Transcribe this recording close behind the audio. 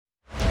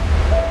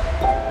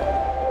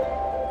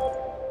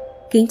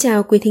Kính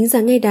chào quý thính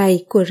giả nghe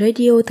đài của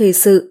Radio Thời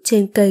sự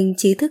trên kênh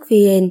Trí thức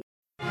VN.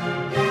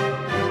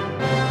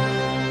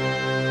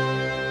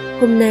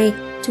 Hôm nay,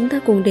 chúng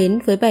ta cùng đến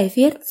với bài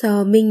viết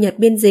do Minh Nhật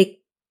biên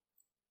dịch.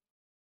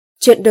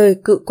 Chuyện đời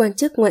cựu quan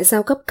chức ngoại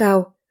giao cấp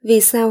cao,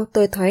 vì sao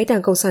tôi thoái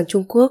Đảng Cộng sản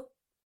Trung Quốc.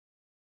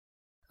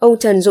 Ông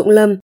Trần Dụng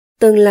Lâm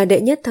từng là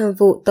đệ nhất tham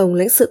vụ Tổng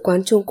lãnh sự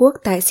quán Trung Quốc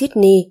tại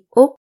Sydney,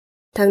 Úc.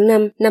 Tháng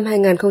 5 năm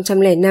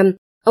 2005,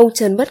 ông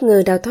Trần bất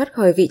ngờ đào thoát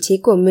khỏi vị trí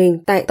của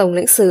mình tại Tổng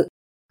lãnh sự.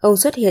 Ông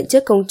xuất hiện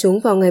trước công chúng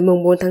vào ngày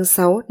 4 tháng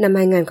 6 năm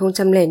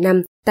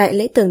 2005 tại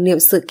lễ tưởng niệm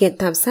sự kiện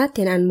thảm sát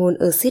Thiên An Môn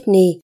ở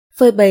Sydney,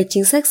 phơi bày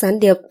chính sách gián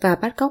điệp và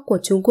bắt cóc của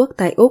Trung Quốc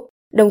tại Úc,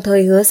 đồng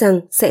thời hứa rằng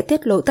sẽ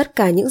tiết lộ tất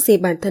cả những gì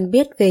bản thân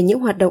biết về những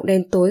hoạt động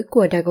đen tối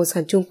của Đảng Cộng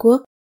sản Trung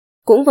Quốc.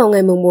 Cũng vào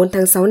ngày 4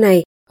 tháng 6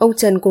 này, ông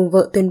Trần cùng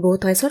vợ tuyên bố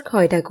thoái xuất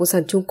khỏi Đảng Cộng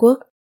sản Trung Quốc.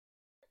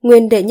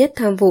 Nguyên đệ nhất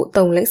tham vụ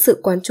Tổng lãnh sự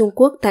quán Trung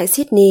Quốc tại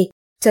Sydney,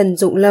 Trần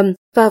Dụng Lâm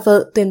và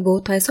vợ tuyên bố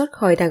thoái xuất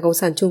khỏi Đảng Cộng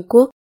sản Trung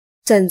Quốc.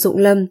 Trần Dụng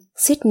Lâm,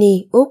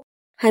 Sydney, Úc,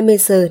 20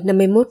 giờ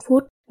 51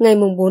 phút, ngày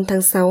 4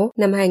 tháng 6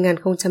 năm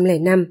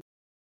 2005.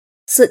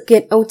 Sự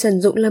kiện ông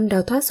Trần Dụng Lâm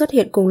đào thoát xuất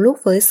hiện cùng lúc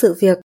với sự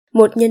việc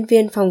một nhân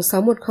viên phòng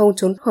 610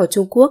 trốn khỏi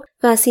Trung Quốc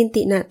và xin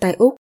tị nạn tại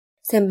Úc.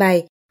 Xem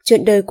bài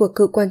Chuyện đời của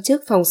cựu quan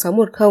chức phòng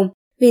 610,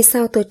 vì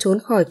sao tôi trốn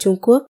khỏi Trung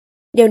Quốc.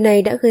 Điều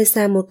này đã gây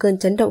ra một cơn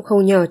chấn động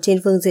không nhỏ trên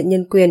phương diện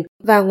nhân quyền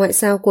và ngoại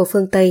giao của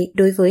phương Tây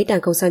đối với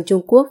Đảng Cộng sản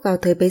Trung Quốc vào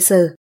thời bấy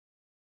giờ.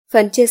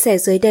 Phần chia sẻ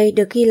dưới đây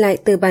được ghi lại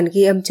từ bản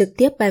ghi âm trực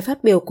tiếp bài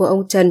phát biểu của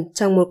ông Trần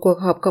trong một cuộc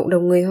họp cộng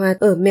đồng người Hoa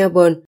ở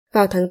Melbourne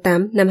vào tháng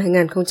 8 năm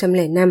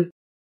 2005.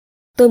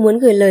 Tôi muốn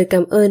gửi lời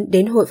cảm ơn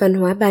đến Hội Văn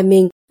hóa Ba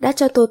Minh đã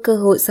cho tôi cơ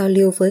hội giao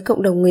lưu với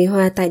cộng đồng người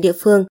Hoa tại địa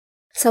phương.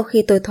 Sau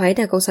khi tôi thoái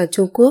Đảng Cộng sản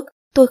Trung Quốc,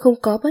 tôi không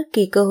có bất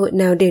kỳ cơ hội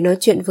nào để nói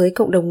chuyện với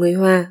cộng đồng người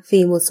Hoa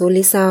vì một số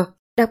lý do,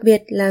 đặc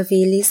biệt là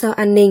vì lý do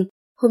an ninh.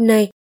 Hôm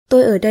nay,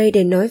 tôi ở đây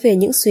để nói về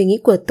những suy nghĩ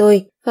của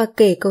tôi và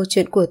kể câu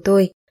chuyện của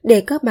tôi,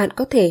 để các bạn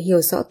có thể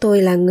hiểu rõ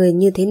tôi là người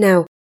như thế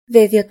nào.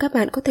 Về việc các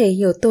bạn có thể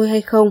hiểu tôi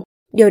hay không,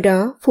 điều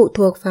đó phụ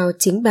thuộc vào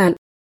chính bạn.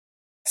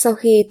 Sau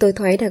khi tôi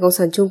thoái Đảng Cộng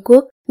sản Trung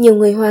Quốc, nhiều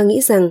người Hoa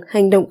nghĩ rằng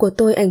hành động của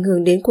tôi ảnh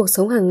hưởng đến cuộc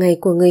sống hàng ngày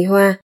của người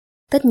Hoa.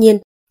 Tất nhiên,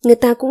 người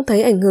ta cũng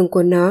thấy ảnh hưởng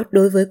của nó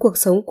đối với cuộc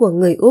sống của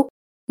người Úc.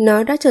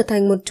 Nó đã trở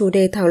thành một chủ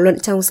đề thảo luận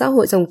trong xã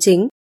hội dòng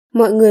chính.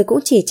 Mọi người cũng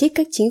chỉ trích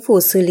cách chính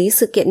phủ xử lý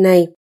sự kiện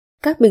này.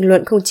 Các bình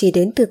luận không chỉ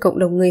đến từ cộng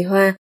đồng người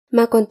Hoa,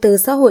 mà còn từ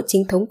xã hội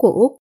chính thống của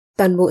Úc.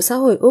 Toàn bộ xã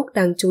hội Úc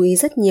đang chú ý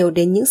rất nhiều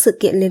đến những sự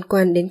kiện liên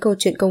quan đến câu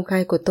chuyện công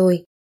khai của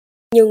tôi.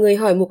 Nhiều người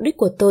hỏi mục đích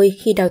của tôi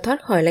khi đào thoát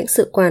khỏi lãnh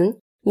sự quán.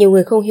 Nhiều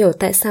người không hiểu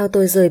tại sao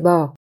tôi rời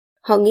bỏ.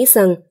 Họ nghĩ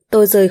rằng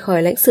tôi rời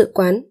khỏi lãnh sự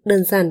quán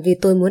đơn giản vì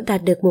tôi muốn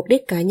đạt được mục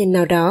đích cá nhân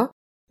nào đó.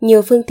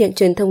 Nhiều phương tiện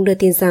truyền thông đưa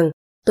tin rằng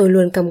tôi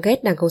luôn căm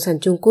ghét Đảng Cộng sản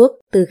Trung Quốc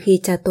từ khi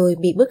cha tôi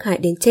bị bức hại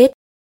đến chết.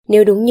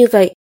 Nếu đúng như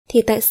vậy,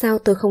 thì tại sao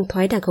tôi không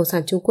thoái Đảng Cộng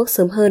sản Trung Quốc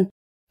sớm hơn?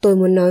 Tôi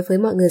muốn nói với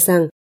mọi người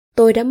rằng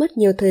tôi đã mất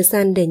nhiều thời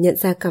gian để nhận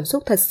ra cảm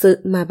xúc thật sự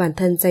mà bản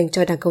thân dành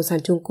cho Đảng Cộng sản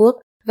Trung Quốc,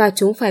 và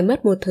chúng phải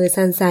mất một thời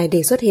gian dài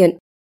để xuất hiện.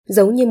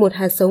 Giống như một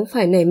hạt giống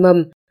phải nảy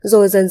mầm,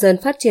 rồi dần dần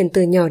phát triển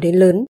từ nhỏ đến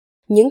lớn.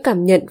 Những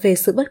cảm nhận về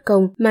sự bất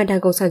công mà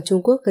Đảng Cộng sản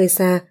Trung Quốc gây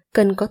ra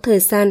cần có thời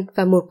gian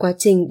và một quá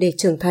trình để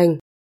trưởng thành.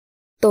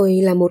 Tôi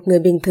là một người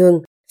bình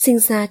thường, sinh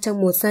ra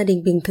trong một gia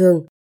đình bình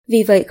thường,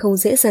 vì vậy không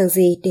dễ dàng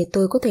gì để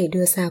tôi có thể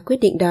đưa ra quyết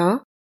định đó.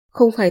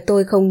 Không phải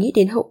tôi không nghĩ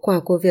đến hậu quả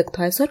của việc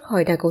thoái xuất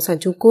khỏi Đảng Cộng sản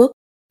Trung Quốc.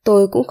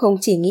 Tôi cũng không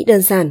chỉ nghĩ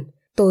đơn giản,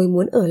 tôi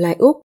muốn ở lại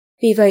Úc,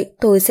 vì vậy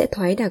tôi sẽ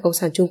thoái Đảng Cộng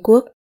sản Trung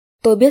Quốc.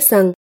 Tôi biết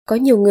rằng có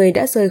nhiều người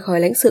đã rời khỏi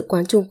lãnh sự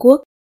quán Trung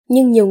Quốc,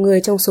 nhưng nhiều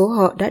người trong số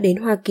họ đã đến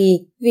Hoa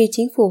Kỳ vì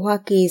chính phủ Hoa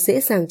Kỳ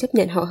dễ dàng chấp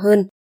nhận họ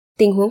hơn.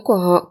 Tình huống của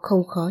họ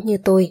không khó như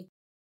tôi.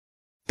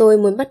 Tôi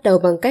muốn bắt đầu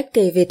bằng cách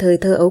kể về thời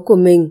thơ ấu của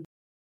mình.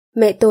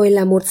 Mẹ tôi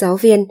là một giáo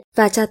viên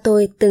và cha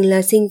tôi từng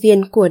là sinh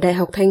viên của Đại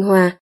học Thanh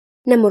Hoa.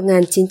 Năm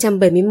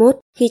 1971,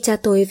 khi cha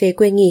tôi về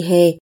quê nghỉ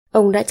hè,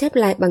 ông đã chép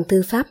lại bằng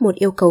thư pháp một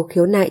yêu cầu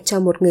khiếu nại cho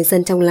một người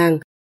dân trong làng.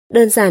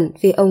 Đơn giản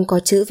vì ông có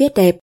chữ viết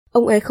đẹp,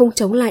 ông ấy không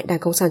chống lại Đảng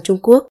Cộng sản Trung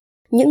Quốc.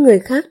 Những người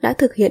khác đã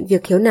thực hiện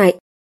việc khiếu nại.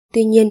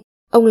 Tuy nhiên,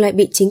 ông lại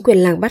bị chính quyền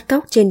làng bắt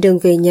cóc trên đường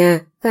về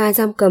nhà và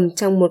giam cầm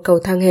trong một cầu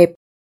thang hẹp.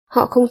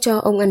 Họ không cho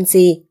ông ăn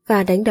gì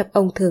và đánh đập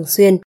ông thường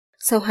xuyên.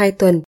 Sau 2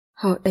 tuần,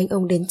 họ đánh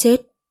ông đến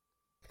chết.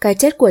 Cái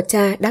chết của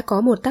cha đã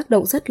có một tác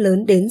động rất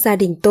lớn đến gia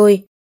đình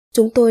tôi.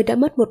 Chúng tôi đã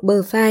mất một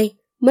bờ vai,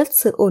 mất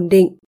sự ổn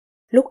định.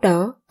 Lúc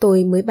đó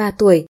tôi mới 3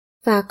 tuổi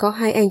và có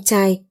 2 anh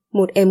trai,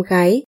 một em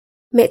gái.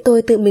 Mẹ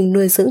tôi tự mình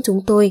nuôi dưỡng chúng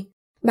tôi.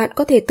 Bạn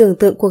có thể tưởng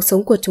tượng cuộc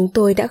sống của chúng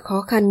tôi đã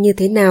khó khăn như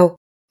thế nào.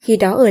 Khi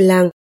đó ở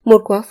làng,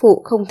 một góa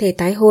phụ không thể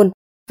tái hôn.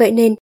 Vậy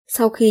nên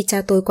sau khi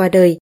cha tôi qua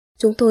đời,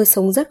 chúng tôi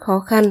sống rất khó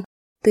khăn.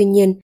 Tuy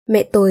nhiên,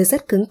 mẹ tôi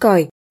rất cứng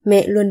cỏi.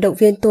 Mẹ luôn động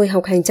viên tôi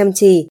học hành chăm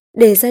chỉ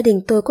để gia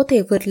đình tôi có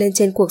thể vượt lên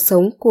trên cuộc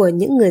sống của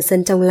những người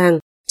dân trong làng,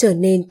 trở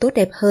nên tốt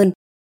đẹp hơn.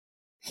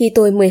 Khi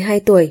tôi 12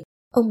 tuổi,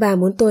 ông bà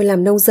muốn tôi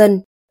làm nông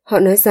dân. Họ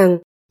nói rằng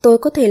tôi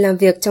có thể làm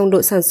việc trong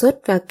đội sản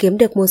xuất và kiếm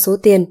được một số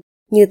tiền.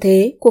 Như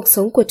thế, cuộc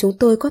sống của chúng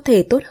tôi có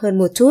thể tốt hơn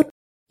một chút.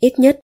 Ít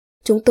nhất,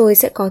 chúng tôi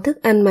sẽ có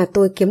thức ăn mà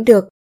tôi kiếm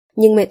được.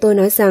 Nhưng mẹ tôi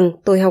nói rằng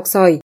tôi học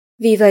giỏi,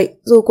 Vì vậy,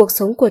 dù cuộc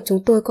sống của chúng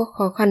tôi có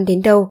khó khăn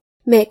đến đâu,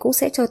 mẹ cũng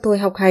sẽ cho tôi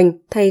học hành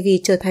thay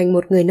vì trở thành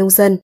một người nông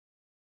dân.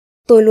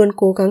 Tôi luôn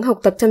cố gắng học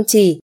tập chăm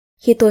chỉ.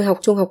 Khi tôi học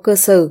trung học cơ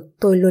sở,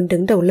 tôi luôn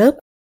đứng đầu lớp.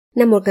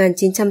 Năm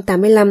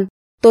 1985,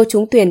 tôi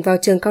trúng tuyển vào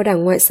trường cao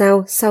đẳng ngoại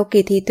giao sau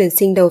kỳ thi tuyển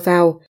sinh đầu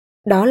vào.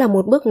 Đó là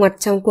một bước ngoặt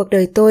trong cuộc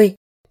đời tôi.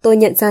 Tôi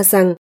nhận ra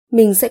rằng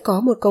mình sẽ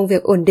có một công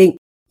việc ổn định.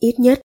 Ít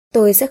nhất,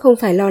 tôi sẽ không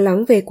phải lo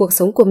lắng về cuộc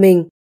sống của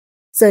mình.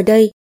 Giờ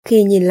đây,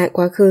 khi nhìn lại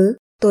quá khứ,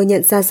 tôi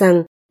nhận ra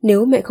rằng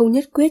nếu mẹ không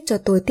nhất quyết cho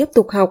tôi tiếp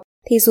tục học,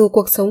 thì dù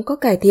cuộc sống có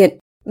cải thiện,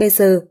 bây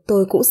giờ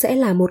tôi cũng sẽ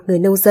là một người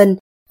nông dân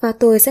và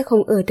tôi sẽ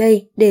không ở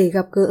đây để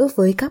gặp gỡ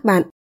với các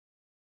bạn.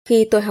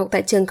 Khi tôi học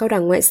tại trường cao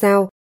đẳng ngoại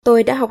giao,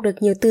 tôi đã học được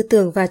nhiều tư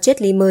tưởng và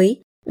triết lý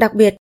mới, đặc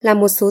biệt là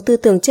một số tư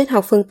tưởng triết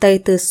học phương Tây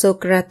từ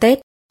Socrates,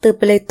 từ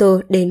Plato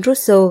đến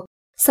Rousseau.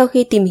 Sau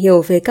khi tìm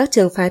hiểu về các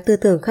trường phái tư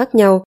tưởng khác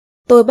nhau,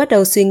 tôi bắt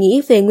đầu suy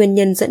nghĩ về nguyên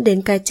nhân dẫn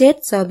đến cái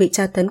chết do bị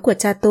tra tấn của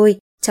cha tôi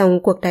trong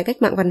cuộc đại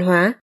cách mạng văn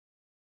hóa.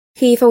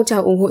 Khi phong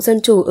trào ủng hộ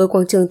dân chủ ở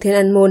quảng trường Thiên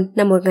An Môn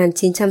năm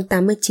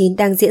 1989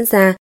 đang diễn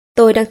ra,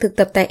 tôi đang thực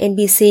tập tại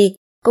NBC,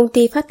 công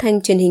ty phát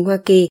thanh truyền hình Hoa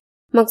Kỳ.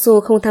 Mặc dù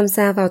không tham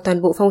gia vào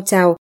toàn bộ phong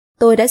trào,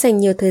 tôi đã dành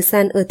nhiều thời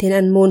gian ở Thiên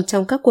An Môn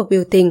trong các cuộc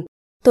biểu tình.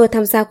 Tôi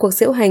tham gia cuộc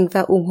diễu hành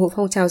và ủng hộ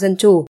phong trào dân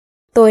chủ.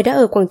 Tôi đã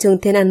ở quảng trường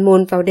Thiên An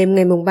Môn vào đêm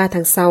ngày 3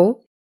 tháng 6.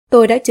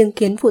 Tôi đã chứng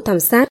kiến vụ thảm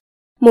sát.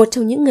 Một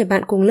trong những người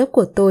bạn cùng lớp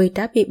của tôi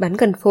đã bị bắn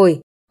gần phổi.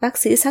 Bác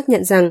sĩ xác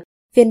nhận rằng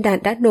viên đạn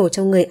đã nổ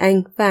trong người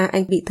anh và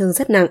anh bị thương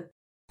rất nặng.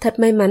 Thật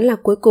may mắn là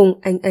cuối cùng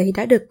anh ấy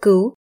đã được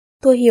cứu.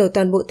 Tôi hiểu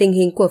toàn bộ tình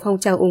hình của phong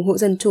trào ủng hộ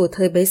dân chủ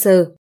thời bấy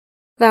giờ.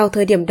 Vào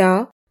thời điểm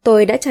đó,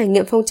 tôi đã trải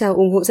nghiệm phong trào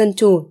ủng hộ dân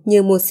chủ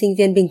như một sinh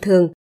viên bình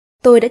thường.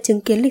 Tôi đã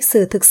chứng kiến lịch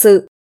sử thực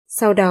sự.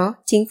 Sau đó,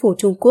 chính phủ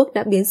Trung Quốc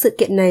đã biến sự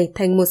kiện này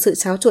thành một sự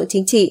xáo trộn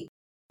chính trị.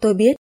 Tôi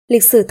biết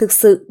lịch sử thực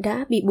sự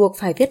đã bị buộc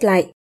phải viết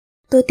lại.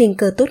 Tôi tình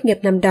cờ tốt nghiệp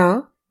năm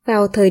đó.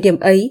 Vào thời điểm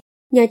ấy,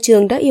 nhà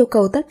trường đã yêu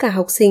cầu tất cả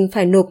học sinh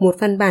phải nộp một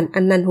văn bản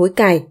ăn năn hối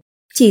cải.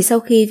 Chỉ sau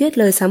khi viết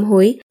lời sám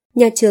hối,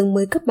 nhà trường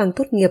mới cấp bằng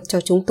tốt nghiệp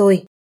cho chúng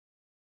tôi.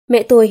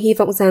 Mẹ tôi hy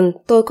vọng rằng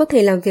tôi có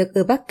thể làm việc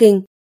ở Bắc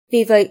Kinh.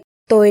 Vì vậy,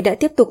 tôi đã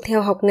tiếp tục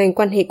theo học ngành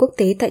quan hệ quốc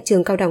tế tại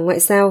trường cao đẳng ngoại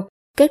giao.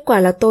 Kết quả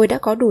là tôi đã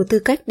có đủ tư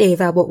cách để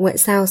vào Bộ Ngoại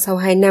giao sau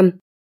 2 năm.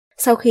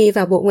 Sau khi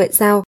vào Bộ Ngoại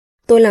giao,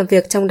 tôi làm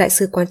việc trong Đại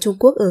sứ quán Trung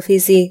Quốc ở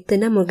Fiji từ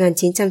năm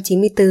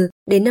 1994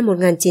 đến năm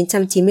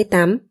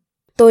 1998.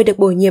 Tôi được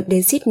bổ nhiệm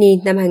đến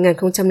Sydney năm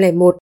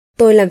 2001.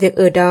 Tôi làm việc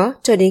ở đó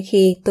cho đến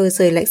khi tôi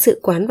rời lãnh sự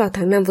quán vào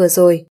tháng 5 vừa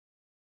rồi.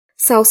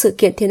 Sau sự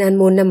kiện Thiên An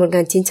Môn năm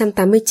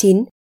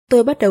 1989,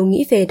 tôi bắt đầu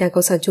nghĩ về Đảng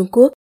Cộng sản Trung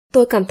Quốc.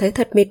 Tôi cảm thấy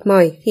thật mệt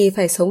mỏi khi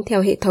phải sống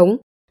theo hệ thống.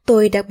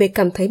 Tôi đặc biệt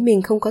cảm thấy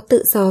mình không có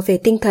tự do về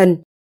tinh thần.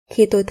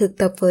 Khi tôi thực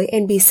tập với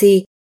NBC,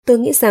 tôi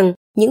nghĩ rằng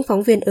những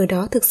phóng viên ở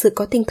đó thực sự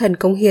có tinh thần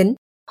cống hiến.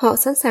 Họ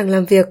sẵn sàng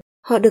làm việc,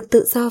 họ được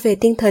tự do về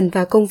tinh thần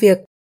và công việc.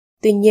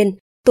 Tuy nhiên,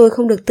 tôi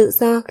không được tự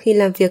do khi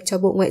làm việc cho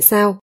Bộ Ngoại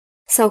giao.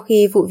 Sau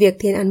khi vụ việc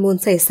Thiên An Môn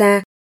xảy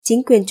ra,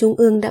 chính quyền Trung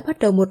ương đã bắt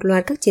đầu một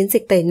loạt các chiến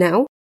dịch tẩy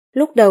não.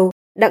 Lúc đầu,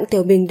 Đặng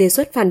Tiểu Bình đề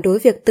xuất phản đối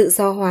việc tự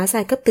do hóa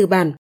giai cấp tư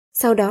bản,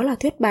 sau đó là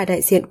thuyết bà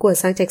đại diện của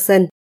Giang Trạch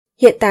Dân.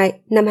 Hiện tại,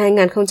 năm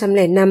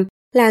 2005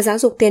 là giáo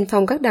dục tiên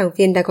phong các đảng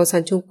viên Đảng Cộng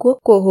sản Trung Quốc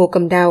của Hồ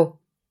Cẩm Đào.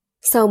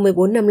 Sau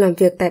 14 năm làm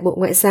việc tại Bộ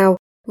Ngoại giao,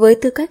 với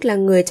tư cách là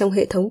người trong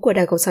hệ thống của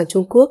Đảng Cộng sản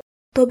Trung Quốc,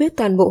 tôi biết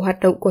toàn bộ hoạt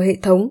động của hệ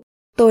thống.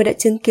 Tôi đã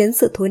chứng kiến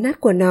sự thối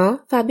nát của nó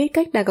và biết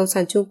cách Đảng Cộng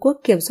sản Trung Quốc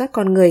kiểm soát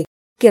con người,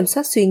 kiểm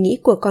soát suy nghĩ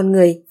của con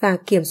người và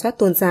kiểm soát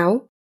tôn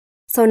giáo.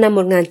 Sau năm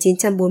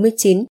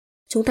 1949,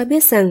 chúng ta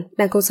biết rằng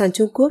Đảng Cộng sản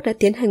Trung Quốc đã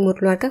tiến hành một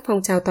loạt các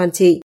phong trào toàn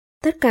trị,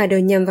 tất cả đều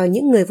nhằm vào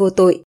những người vô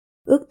tội.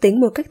 Ước tính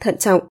một cách thận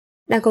trọng,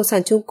 Đảng Cộng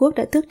sản Trung Quốc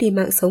đã tước đi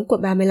mạng sống của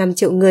 35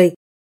 triệu người.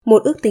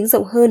 Một ước tính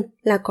rộng hơn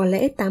là có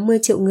lẽ 80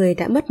 triệu người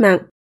đã mất mạng.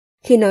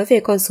 Khi nói về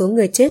con số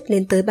người chết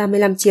lên tới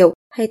 35 triệu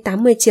hay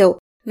 80 triệu,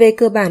 về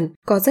cơ bản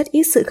có rất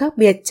ít sự khác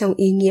biệt trong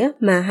ý nghĩa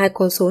mà hai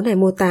con số này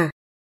mô tả.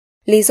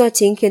 Lý do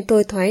chính khiến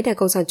tôi thoái Đảng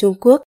Cộng sản Trung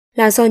Quốc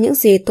là do những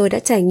gì tôi đã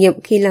trải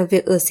nghiệm khi làm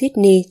việc ở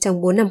Sydney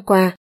trong 4 năm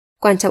qua.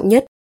 Quan trọng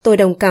nhất, tôi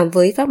đồng cảm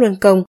với Pháp Luân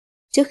Công.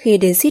 Trước khi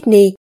đến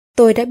Sydney,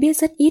 tôi đã biết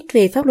rất ít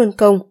về Pháp Luân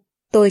Công.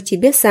 Tôi chỉ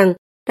biết rằng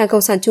Đảng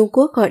Cộng sản Trung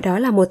Quốc gọi đó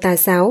là một tà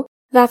giáo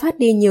và phát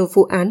đi nhiều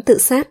vụ án tự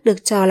sát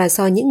được cho là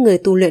do những người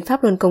tu luyện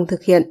Pháp Luân Công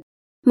thực hiện.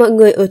 Mọi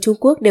người ở Trung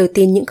Quốc đều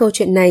tin những câu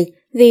chuyện này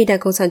vì Đảng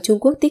Cộng sản Trung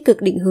Quốc tích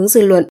cực định hướng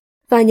dư luận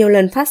và nhiều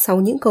lần phát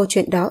sóng những câu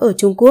chuyện đó ở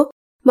Trung Quốc.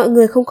 Mọi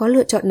người không có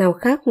lựa chọn nào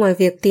khác ngoài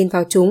việc tin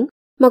vào chúng,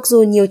 mặc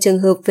dù nhiều trường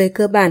hợp về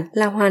cơ bản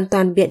là hoàn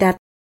toàn bịa đặt.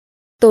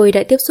 Tôi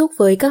đã tiếp xúc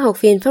với các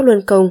học viên Pháp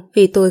Luân Công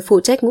vì tôi phụ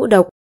trách ngũ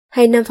độc,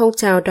 hay năm phong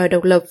trào đòi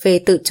độc lập về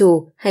tự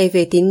chủ hay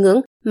về tín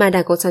ngưỡng mà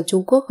Đảng Cộng sản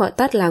Trung Quốc gọi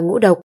tắt là ngũ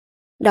độc.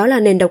 Đó là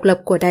nền độc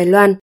lập của Đài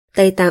Loan,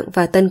 Tây Tạng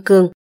và Tân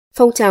Cương,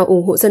 phong trào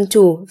ủng hộ dân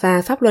chủ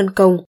và Pháp Luân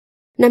Công.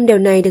 5 điều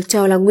này được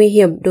cho là nguy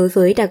hiểm đối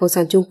với Đảng Cộng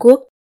sản Trung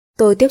Quốc.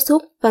 Tôi tiếp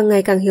xúc và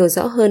ngày càng hiểu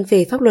rõ hơn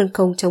về Pháp Luân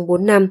Công trong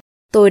 4 năm.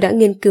 Tôi đã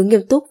nghiên cứu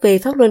nghiêm túc về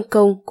Pháp Luân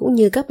Công cũng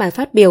như các bài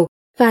phát biểu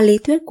và lý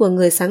thuyết của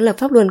người sáng lập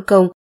Pháp Luân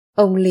Công,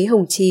 ông Lý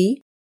Hồng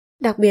Chí.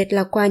 Đặc biệt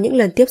là qua những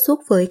lần tiếp xúc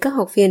với các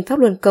học viên Pháp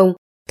Luân Công,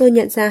 tôi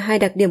nhận ra hai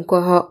đặc điểm của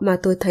họ mà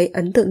tôi thấy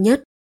ấn tượng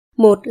nhất.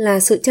 Một là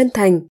sự chân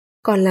thành,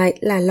 còn lại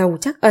là lòng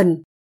trắc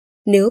ẩn.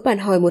 Nếu bạn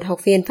hỏi một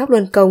học viên Pháp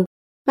Luân Công,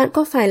 bạn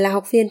có phải là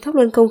học viên Pháp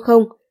Luân Công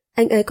không?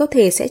 Anh ấy có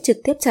thể sẽ trực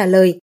tiếp trả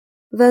lời,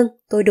 vâng,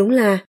 tôi đúng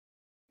là.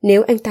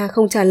 Nếu anh ta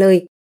không trả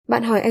lời,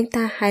 bạn hỏi anh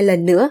ta 2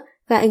 lần nữa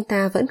và anh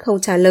ta vẫn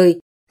không trả lời,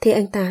 thì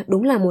anh ta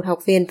đúng là một học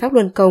viên Pháp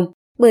Luân Công,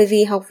 bởi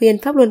vì học viên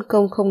Pháp Luân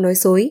Công không nói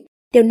dối.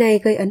 Điều này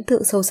gây ấn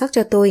tượng sâu sắc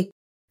cho tôi.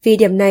 Vì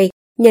điểm này,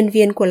 nhân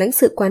viên của lãnh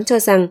sự quán cho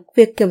rằng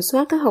việc kiểm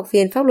soát các học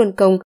viên Pháp Luân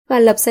Công và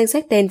lập danh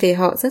sách đen về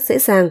họ rất dễ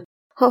dàng.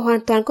 Họ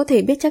hoàn toàn có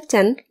thể biết chắc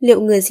chắn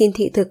liệu người xin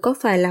thị thực có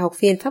phải là học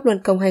viên Pháp Luân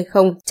Công hay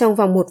không trong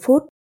vòng 1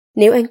 phút.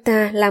 Nếu anh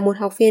ta là một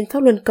học viên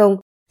Pháp Luân Công,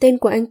 tên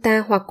của anh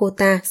ta hoặc cô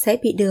ta sẽ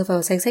bị đưa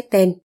vào danh sách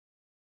đen.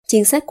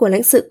 Chính sách của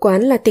lãnh sự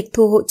quán là tịch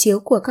thu hộ chiếu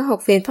của các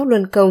học viên Pháp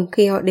Luân Công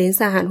khi họ đến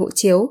gia hạn hộ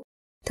chiếu.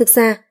 Thực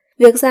ra,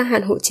 việc gia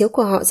hạn hộ chiếu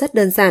của họ rất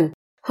đơn giản.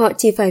 Họ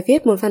chỉ phải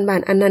viết một văn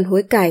bản ăn năn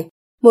hối cải.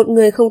 Một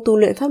người không tu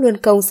luyện Pháp Luân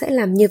Công sẽ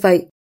làm như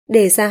vậy.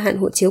 Để gia hạn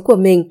hộ chiếu của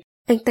mình,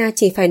 anh ta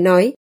chỉ phải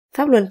nói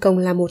Pháp Luân Công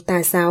là một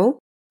tà giáo.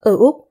 Ở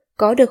Úc,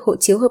 có được hộ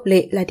chiếu hợp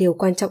lệ là điều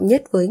quan trọng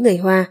nhất với người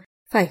Hoa,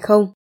 phải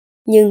không?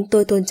 Nhưng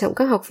tôi tôn trọng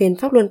các học viên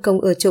Pháp Luân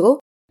Công ở chỗ,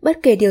 bất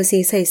kể điều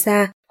gì xảy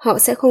ra, họ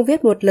sẽ không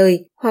viết một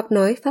lời hoặc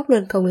nói Pháp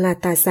Luân Công là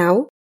tà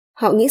giáo.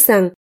 Họ nghĩ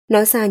rằng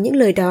nói ra những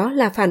lời đó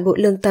là phản bội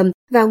lương tâm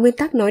và nguyên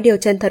tắc nói điều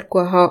chân thật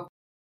của họ.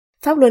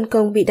 Pháp Luân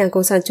Công bị Đảng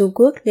Cộng sản Trung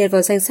Quốc liệt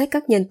vào danh sách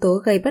các nhân tố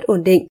gây bất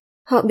ổn định.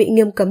 Họ bị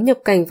nghiêm cấm nhập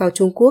cảnh vào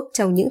Trung Quốc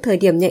trong những thời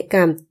điểm nhạy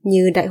cảm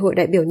như Đại hội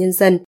đại biểu nhân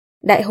dân,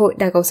 Đại hội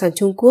Đảng Cộng sản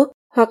Trung Quốc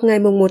hoặc ngày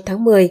 1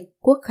 tháng 10,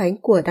 Quốc khánh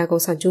của Đảng Cộng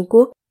sản Trung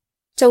Quốc.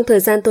 Trong thời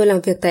gian tôi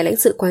làm việc tại lãnh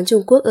sự quán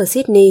Trung Quốc ở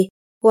Sydney,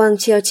 Wang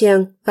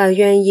Xiaoqiang và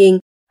Yuan Ying,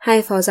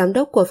 2 phó giám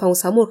đốc của phòng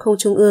 610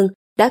 Trung ương,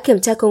 đã kiểm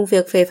tra công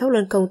việc về Pháp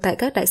Luân Công tại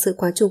các đại sứ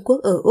quán Trung Quốc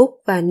ở Úc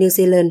và New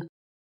Zealand.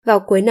 Vào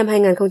cuối năm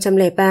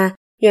 2003,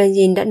 Yuan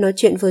Ying đã nói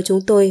chuyện với chúng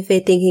tôi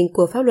về tình hình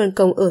của Pháp Luân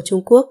Công ở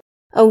Trung Quốc.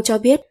 Ông cho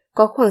biết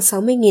có khoảng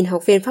 60.000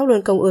 học viên Pháp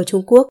Luân Công ở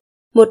Trung Quốc,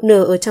 một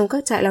nửa ở trong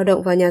các trại lao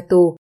động và nhà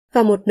tù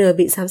và một nửa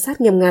bị giám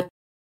sát nghiêm ngặt.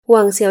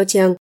 Wang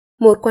Xiaoqiang,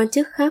 một quan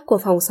chức khác của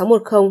phòng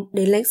 610,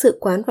 đến lãnh sự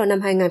quán vào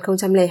năm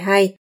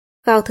 2002.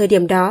 Vào thời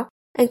điểm đó,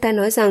 anh ta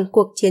nói rằng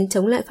cuộc chiến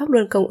chống lại Pháp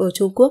Luân Công ở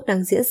Trung Quốc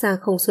đang diễn ra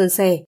không suôn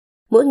sẻ.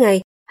 Mỗi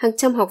ngày, hàng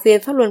trăm học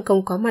viên Pháp Luân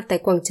Công có mặt tại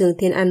quảng trường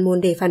Thiên An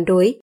Môn để phản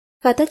đối,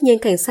 và tất nhiên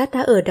cảnh sát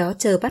đã ở đó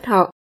chờ bắt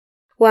họ.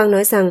 Wang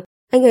nói rằng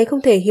anh ấy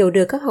không thể hiểu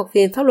được các học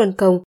viên Pháp Luân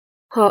Công.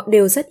 Họ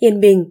đều rất yên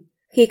bình.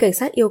 Khi cảnh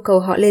sát yêu cầu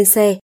họ lên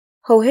xe,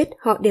 hầu hết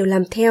họ đều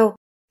làm theo.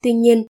 Tuy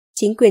nhiên,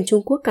 chính quyền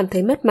Trung Quốc cảm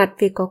thấy mất mặt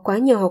vì có quá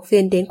nhiều học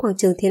viên đến quảng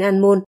trường Thiên An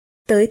Môn.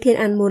 Tới Thiên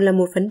An Môn là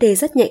một vấn đề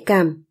rất nhạy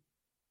cảm.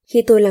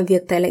 Khi tôi làm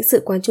việc tại lãnh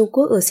sự quán Trung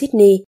Quốc ở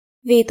Sydney,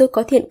 vì tôi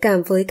có thiện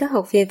cảm với các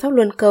học viên Pháp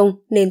Luân Công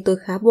nên tôi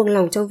khá buông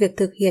lỏng trong việc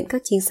thực hiện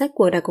các chính sách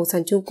của Đảng Cộng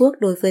sản Trung Quốc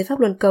đối với Pháp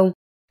Luân Công.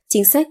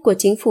 Chính sách của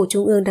chính phủ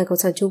Trung ương Đảng Cộng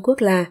sản Trung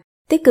Quốc là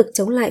tích cực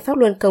chống lại Pháp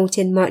Luân Công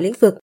trên mọi lĩnh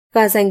vực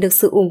và giành được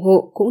sự ủng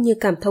hộ cũng như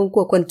cảm thông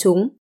của quần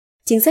chúng.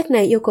 Chính sách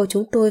này yêu cầu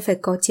chúng tôi phải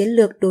có chiến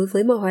lược đối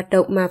với mọi hoạt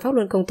động mà Pháp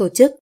Luân Công tổ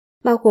chức,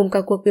 bao gồm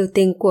cả cuộc biểu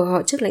tình của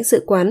họ trước lãnh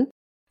sự quán.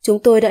 Chúng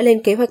tôi đã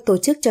lên kế hoạch tổ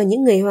chức cho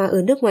những người Hoa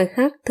ở nước ngoài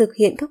khác thực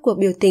hiện các cuộc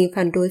biểu tình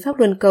phản đối Pháp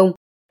Luân Công.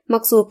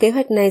 Mặc dù kế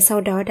hoạch này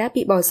sau đó đã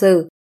bị bỏ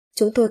dở,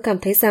 chúng tôi cảm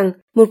thấy rằng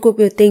một cuộc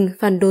biểu tình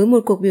phản đối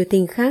một cuộc biểu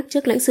tình khác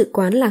trước lãnh sự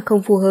quán là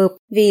không phù hợp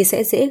vì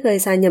sẽ dễ gây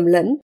ra nhầm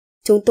lẫn.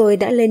 Chúng tôi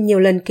đã lên nhiều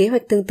lần kế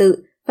hoạch tương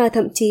tự và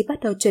thậm chí bắt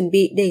đầu chuẩn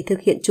bị để thực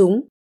hiện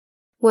chúng.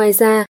 Ngoài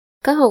ra,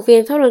 các học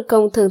viên Pháp Luân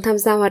Công thường tham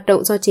gia hoạt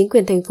động do chính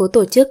quyền thành phố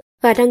tổ chức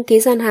và đăng ký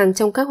gian hàng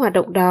trong các hoạt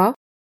động đó.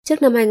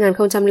 Trước năm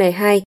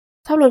 2002,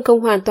 Pháp Luân Công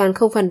hoàn toàn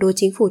không phản đối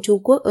chính phủ Trung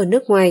Quốc ở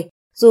nước ngoài,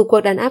 dù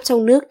cuộc đàn áp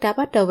trong nước đã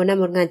bắt đầu vào năm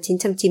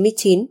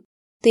 1999.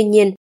 Tuy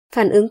nhiên,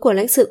 phản ứng của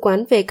lãnh sự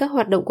quán về các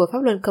hoạt động của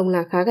Pháp Luân Công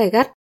là khá gay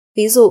gắt.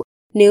 Ví dụ,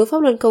 nếu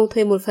Pháp Luân Công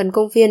thuê một phần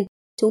công viên,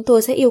 chúng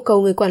tôi sẽ yêu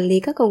cầu người quản lý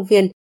các công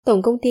viên,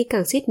 Tổng công ty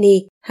cảng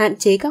Sydney hạn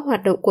chế các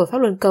hoạt động của Pháp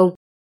Luân Công.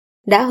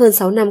 Đã hơn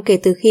 6 năm kể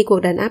từ khi cuộc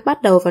đàn áp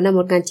bắt đầu vào năm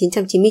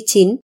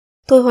 1999,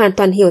 tôi hoàn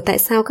toàn hiểu tại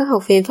sao các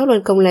học viên Pháp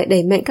Luân Công lại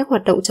đẩy mạnh các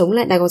hoạt động chống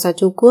lại Đảng Cộng sản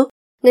Trung Quốc.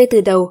 Ngay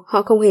từ đầu,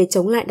 họ không hề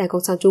chống lại Đảng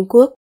Cộng sản Trung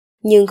Quốc,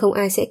 nhưng không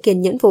ai sẽ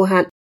kiên nhẫn vô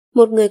hạn.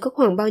 Một người có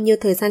khoảng bao nhiêu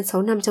thời gian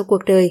 6 năm trong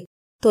cuộc đời?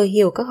 Tôi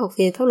hiểu các học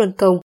viên Pháp Luân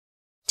Công.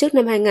 Trước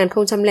năm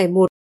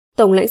 2001,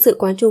 Tổng lãnh sự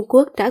quán Trung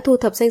Quốc đã thu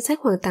thập danh sách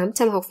khoảng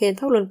 800 học viên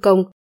Pháp Luân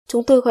Công.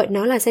 Chúng tôi gọi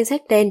nó là danh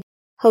sách đen.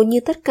 Hầu như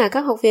tất cả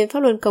các học viên Pháp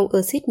Luân Công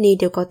ở Sydney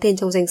đều có tên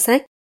trong danh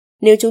sách.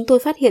 Nếu chúng tôi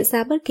phát hiện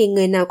ra bất kỳ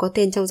người nào có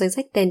tên trong danh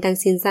sách đen đang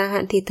xin gia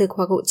hạn thị thực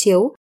hoặc hộ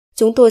chiếu,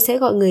 chúng tôi sẽ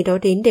gọi người đó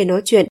đến để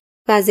nói chuyện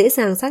và dễ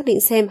dàng xác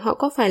định xem họ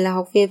có phải là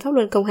học viên Pháp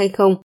Luân Công hay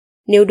không.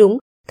 Nếu đúng,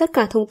 tất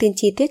cả thông tin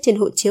chi tiết trên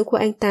hộ chiếu của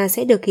anh ta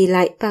sẽ được ghi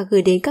lại và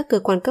gửi đến các cơ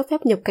quan cấp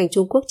phép nhập cảnh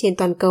Trung Quốc trên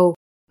toàn cầu.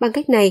 Bằng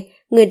cách này,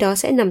 người đó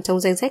sẽ nằm trong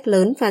danh sách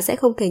lớn và sẽ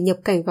không thể nhập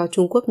cảnh vào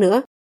Trung Quốc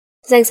nữa.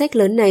 Danh sách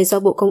lớn này do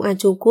Bộ Công an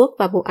Trung Quốc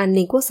và Bộ An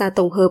ninh Quốc gia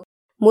tổng hợp,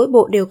 mỗi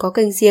bộ đều có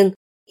kênh riêng.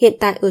 Hiện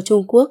tại ở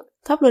Trung Quốc,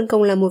 Pháp Luân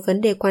Công là một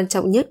vấn đề quan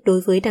trọng nhất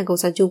đối với Đảng Cộng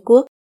sản Trung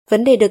Quốc.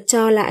 Vấn đề được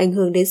cho là ảnh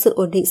hưởng đến sự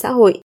ổn định xã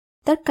hội.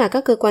 Tất cả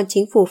các cơ quan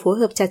chính phủ phối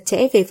hợp chặt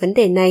chẽ về vấn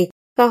đề này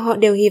và họ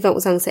đều hy vọng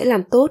rằng sẽ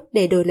làm tốt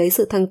để đổi lấy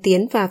sự thăng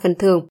tiến và phần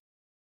thưởng.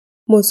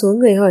 Một số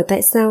người hỏi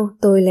tại sao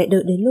tôi lại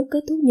đợi đến lúc kết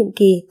thúc nhiệm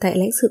kỳ tại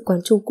lãnh sự quán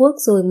Trung Quốc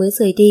rồi mới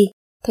rời đi.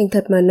 Thành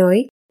thật mà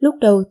nói, lúc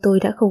đầu tôi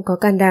đã không có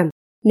can đảm.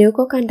 Nếu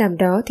có can đảm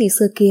đó thì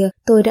xưa kia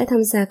tôi đã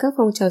tham gia các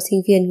phong trào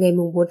sinh viên ngày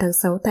 4 tháng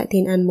 6 tại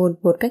Thiên An Môn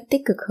một cách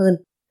tích cực hơn.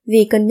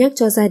 Vì cân nhắc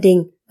cho gia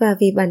đình và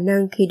vì bản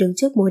năng khi đứng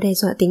trước mối đe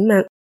dọa tính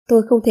mạng,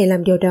 tôi không thể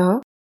làm điều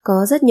đó.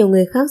 Có rất nhiều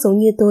người khác giống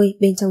như tôi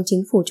bên trong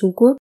chính phủ Trung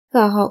Quốc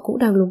và họ cũng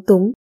đang lúng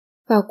túng.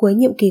 Vào cuối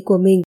nhiệm kỳ của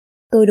mình,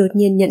 tôi đột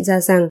nhiên nhận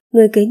ra rằng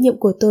người kế nhiệm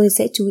của tôi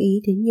sẽ chú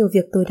ý đến nhiều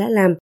việc tôi đã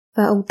làm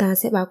và ông ta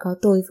sẽ báo cáo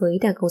tôi với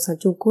Đảng Cộng sản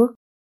Trung Quốc.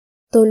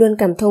 Tôi luôn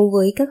cảm thông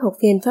với các học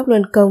viên Pháp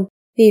Luân Công,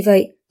 vì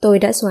vậy tôi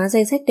đã xóa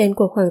danh sách đen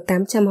của khoảng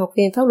 800 học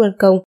viên Pháp Luân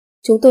Công.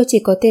 Chúng tôi chỉ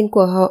có tên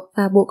của họ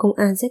và Bộ Công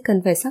an sẽ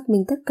cần phải xác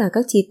minh tất cả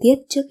các chi tiết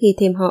trước khi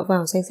thêm họ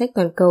vào danh sách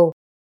toàn cầu.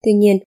 Tuy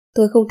nhiên,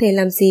 tôi không thể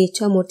làm gì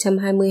cho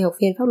 120 học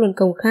viên Pháp Luân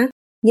Công khác,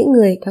 những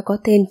người đã có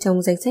tên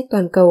trong danh sách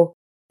toàn cầu.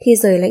 Khi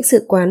rời lãnh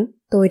sự quán,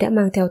 tôi đã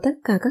mang theo tất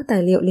cả các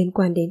tài liệu liên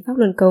quan đến Pháp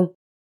Luân Công.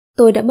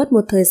 Tôi đã mất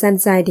một thời gian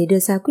dài để đưa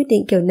ra quyết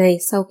định kiểu này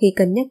sau khi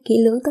cân nhắc kỹ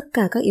lưỡng tất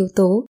cả các yếu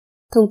tố.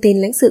 Thông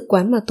tin lãnh sự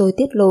quán mà tôi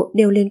tiết lộ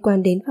đều liên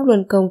quan đến Pháp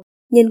Luân Công,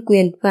 nhân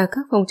quyền và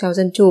các phong trào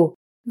dân chủ.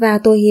 Và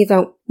tôi hy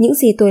vọng những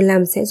gì tôi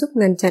làm sẽ giúp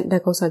ngăn chặn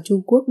Đảng Cộng sản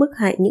Trung Quốc bức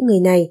hại những người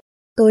này.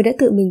 Tôi đã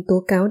tự mình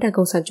tố cáo Đảng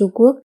Cộng sản Trung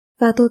Quốc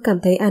và tôi cảm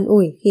thấy an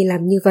ủi khi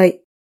làm như vậy.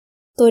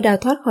 Tôi đào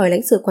thoát khỏi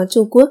lãnh sự quán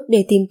Trung Quốc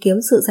để tìm kiếm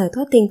sự giải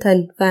thoát tinh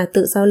thần và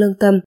tự do lương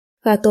tâm,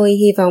 và tôi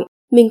hy vọng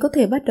mình có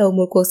thể bắt đầu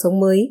một cuộc sống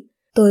mới.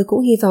 Tôi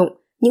cũng hy vọng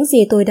những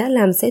gì tôi đã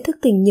làm sẽ thức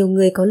tỉnh nhiều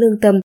người có lương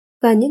tâm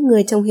và những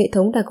người trong hệ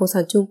thống Đảng Cộng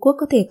sản Trung Quốc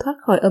có thể thoát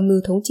khỏi âm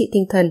mưu thống trị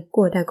tinh thần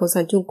của Đảng Cộng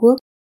sản Trung Quốc.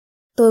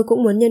 Tôi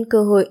cũng muốn nhân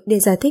cơ hội để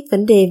giải thích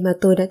vấn đề mà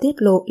tôi đã tiết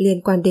lộ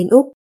liên quan đến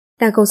Úc.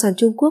 Đảng Cộng sản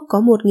Trung Quốc có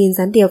 1.000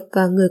 gián điệp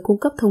và người cung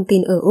cấp thông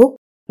tin ở Úc.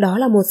 Đó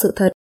là một sự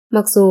thật,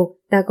 mặc dù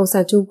Đảng Cộng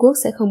sản Trung Quốc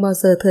sẽ không bao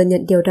giờ thừa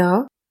nhận điều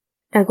đó.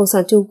 Đảng Cộng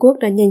sản Trung Quốc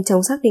đã nhanh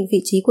chóng xác định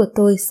vị trí của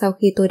tôi sau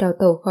khi tôi đào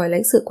tẩu khỏi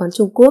lãnh sự quán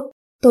Trung Quốc.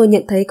 Tôi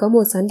nhận thấy có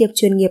một gián điệp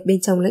chuyên nghiệp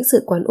bên trong lãnh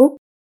sự quán Úc.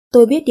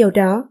 Tôi biết điều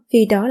đó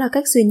vì đó là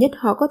cách duy nhất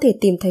họ có thể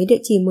tìm thấy địa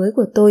chỉ mới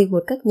của tôi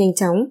một cách nhanh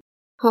chóng.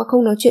 Họ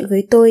không nói chuyện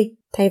với tôi,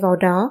 thay vào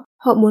đó,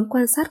 họ muốn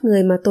quan sát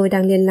người mà tôi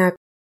đang liên lạc.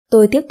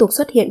 Tôi tiếp tục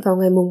xuất hiện vào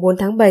ngày 4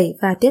 tháng 7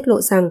 và tiết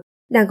lộ rằng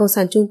Đảng Cộng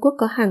sản Trung Quốc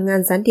có hàng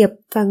ngàn gián điệp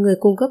và người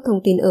cung cấp thông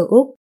tin ở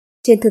Úc.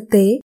 Trên thực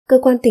tế, cơ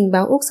quan tình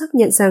báo Úc xác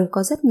nhận rằng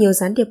có rất nhiều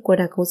gián điệp của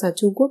Đảng Cộng sản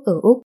Trung Quốc ở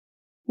Úc.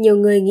 Nhiều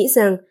người nghĩ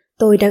rằng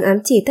tôi đang ám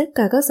chỉ tất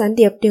cả các gián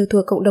điệp đều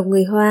thuộc cộng đồng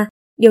người Hoa.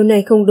 Điều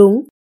này không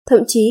đúng.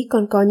 Thậm chí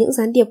còn có những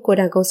gián điệp của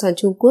Đảng Cộng sản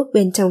Trung Quốc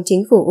bên trong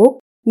chính phủ Úc.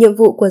 Nhiệm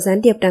vụ của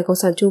gián điệp Đảng Cộng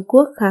sản Trung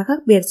Quốc khá khác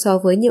biệt so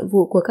với nhiệm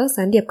vụ của các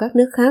gián điệp các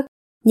nước khác.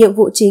 Nhiệm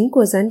vụ chính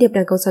của gián điệp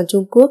Đảng Cộng sản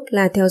Trung Quốc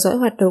là theo dõi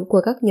hoạt động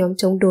của các nhóm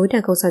chống đối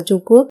Đảng Cộng sản Trung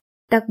Quốc,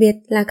 đặc biệt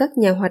là các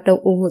nhà hoạt động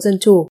ủng hộ dân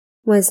chủ.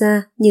 Ngoài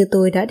ra, như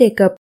tôi đã đề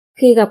cập,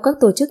 khi gặp các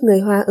tổ chức người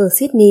Hoa ở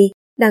Sydney,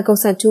 Đảng Cộng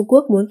sản Trung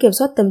Quốc muốn kiểm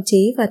soát tâm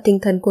trí và tinh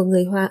thần của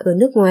người Hoa ở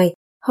nước ngoài.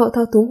 Họ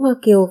thao túng Hoa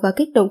Kiều và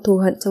kích động thù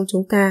hận trong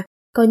chúng ta.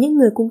 Có những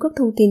người cung cấp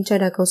thông tin cho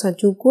Đảng Cộng sản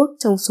Trung Quốc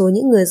trong số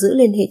những người giữ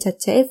liên hệ chặt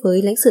chẽ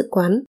với lãnh sự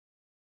quán.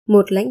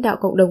 Một lãnh đạo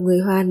cộng đồng người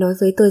Hoa nói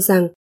với tôi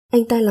rằng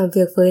anh ta làm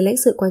việc với lãnh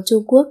sự quán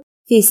Trung Quốc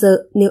vì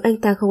sợ nếu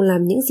anh ta không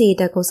làm những gì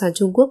Đảng Cộng sản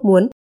Trung Quốc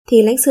muốn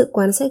thì lãnh sự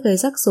quán sẽ gây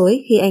rắc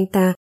rối khi anh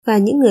ta và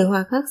những người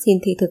Hoa khác xin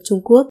thị thực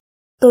Trung Quốc.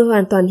 Tôi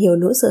hoàn toàn hiểu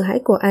nỗi sợ hãi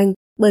của anh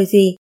bởi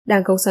vì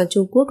Đảng Cộng sản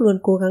Trung Quốc luôn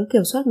cố gắng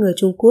kiểm soát người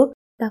Trung Quốc,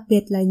 đặc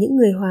biệt là những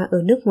người Hoa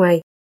ở nước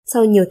ngoài.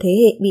 Sau nhiều thế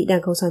hệ bị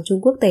Đảng Cộng sản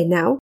Trung Quốc tẩy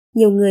não,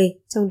 nhiều người,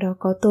 trong đó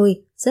có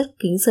tôi, rất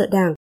kính sợ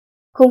Đảng.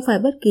 Không phải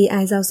bất kỳ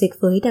ai giao dịch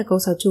với Đảng Cộng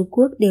sản Trung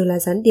Quốc đều là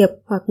gián điệp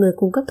hoặc người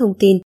cung cấp thông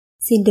tin,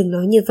 xin đừng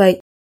nói như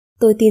vậy.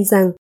 Tôi tin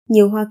rằng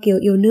nhiều Hoa Kiều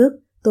yêu nước,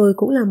 tôi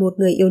cũng là một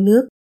người yêu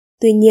nước.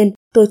 Tuy nhiên,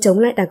 tôi chống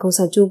lại Đảng Cộng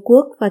sản Trung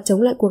Quốc và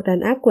chống lại cuộc đàn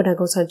áp của Đảng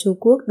Cộng sản Trung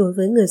Quốc đối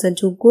với người dân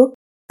Trung Quốc.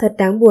 Thật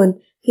đáng buồn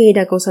khi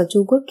Đảng Cộng sản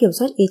Trung Quốc kiểm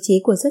soát ý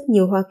chí của rất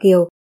nhiều Hoa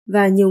Kiều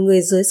và nhiều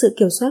người dưới sự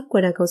kiểm soát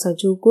của Đảng Cộng sản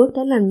Trung Quốc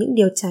đã làm những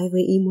điều trái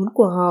với ý muốn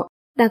của họ.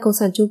 Đảng Cộng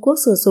sản Trung Quốc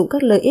sử dụng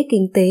các lợi ích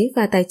kinh tế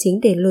và tài chính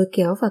để lôi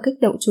kéo và kích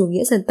động chủ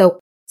nghĩa dân tộc,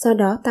 sau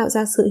đó tạo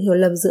ra sự hiểu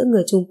lầm giữa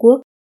người Trung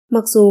Quốc.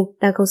 Mặc dù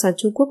Đảng Cộng sản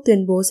Trung Quốc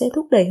tuyên bố sẽ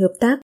thúc đẩy hợp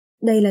tác,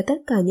 đây là tất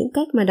cả những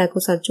cách mà Đảng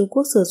Cộng sản Trung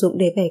Quốc sử dụng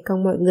để bẻ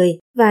cong mọi người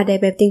và đè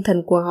bẹp tinh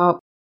thần của họ.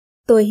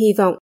 Tôi hy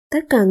vọng tất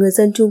cả người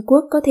dân Trung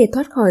Quốc có thể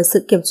thoát khỏi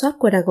sự kiểm soát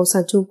của Đảng Cộng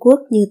sản Trung Quốc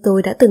như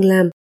tôi đã từng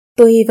làm.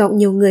 Tôi hy vọng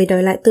nhiều người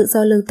đòi lại tự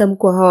do lương tâm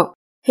của họ.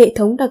 Hệ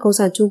thống Đảng Cộng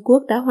sản Trung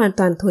Quốc đã hoàn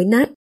toàn thối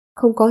nát,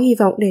 không có hy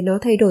vọng để nó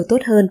thay đổi tốt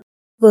hơn.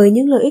 Với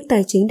những lợi ích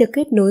tài chính được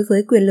kết nối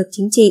với quyền lực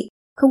chính trị,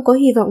 không có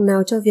hy vọng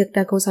nào cho việc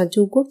Đảng Cộng sản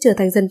Trung Quốc trở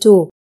thành dân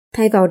chủ.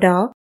 Thay vào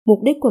đó, mục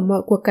đích của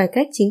mọi cuộc cải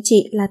cách chính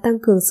trị là tăng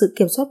cường sự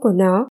kiểm soát của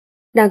nó.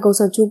 Đảng Cộng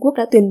sản Trung Quốc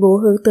đã tuyên bố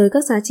hướng tới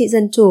các giá trị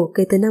dân chủ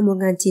kể từ năm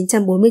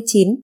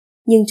 1949,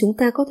 nhưng chúng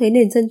ta có thấy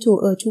nền dân chủ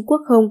ở Trung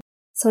Quốc không?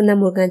 Sau năm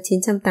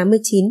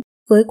 1989,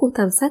 với cuộc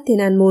thảm sát Thiên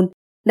An Môn,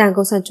 Đảng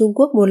Cộng sản Trung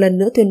Quốc một lần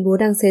nữa tuyên bố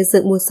đang xây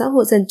dựng một xã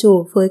hội dân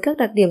chủ với các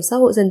đặc điểm xã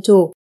hội dân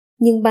chủ.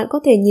 Nhưng bạn có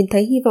thể nhìn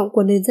thấy hy vọng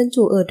của nền dân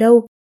chủ ở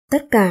đâu?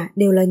 Tất cả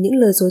đều là những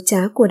lời dối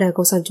trá của Đảng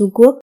Cộng sản Trung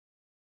Quốc.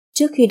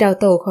 Trước khi đào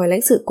tẩu khỏi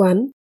lãnh sự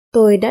quán,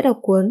 tôi đã đọc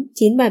cuốn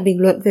 9 bài bình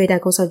luận về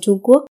Đảng Cộng sản Trung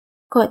Quốc.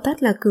 gọi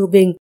tắt là Cửu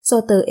Bình,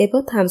 do tờ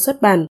Epoch Times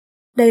xuất bản.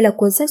 Đây là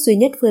cuốn sách duy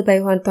nhất phơi bày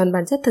hoàn toàn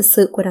bản chất thật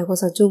sự của Đảng Cộng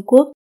sản Trung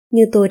Quốc.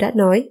 Như tôi đã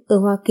nói, ở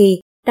Hoa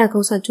Kỳ, Đảng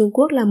Cộng sản Trung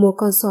Quốc là một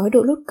con sói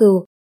độ lút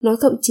cừu. Nó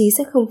thậm chí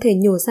sẽ không thể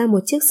nhổ ra một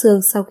chiếc xương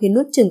sau khi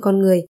nuốt chửng con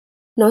người.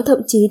 Nó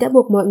thậm chí đã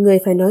buộc mọi người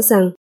phải nói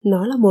rằng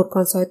nó là một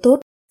con sói tốt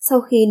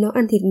sau khi nó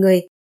ăn thịt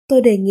người.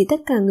 Tôi đề nghị tất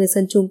cả người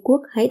dân Trung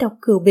Quốc hãy đọc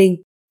Cửu Bình.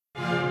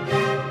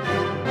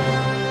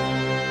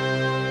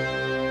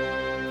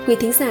 Quý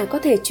thính giả có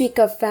thể truy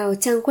cập vào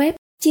trang web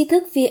tri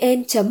thức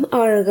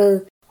vn.org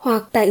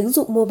hoặc tải ứng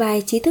dụng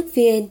mobile Trí thức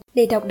VN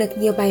để đọc được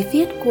nhiều bài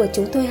viết của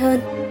chúng tôi hơn.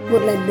 Một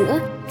lần nữa,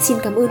 xin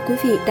cảm ơn quý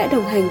vị đã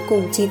đồng hành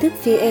cùng Trí thức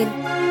VN.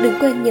 Đừng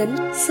quên nhấn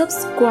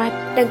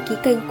subscribe, đăng ký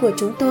kênh của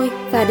chúng tôi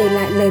và để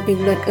lại lời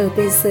bình luận ở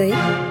bên dưới.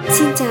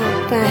 Xin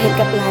chào và hẹn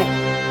gặp lại!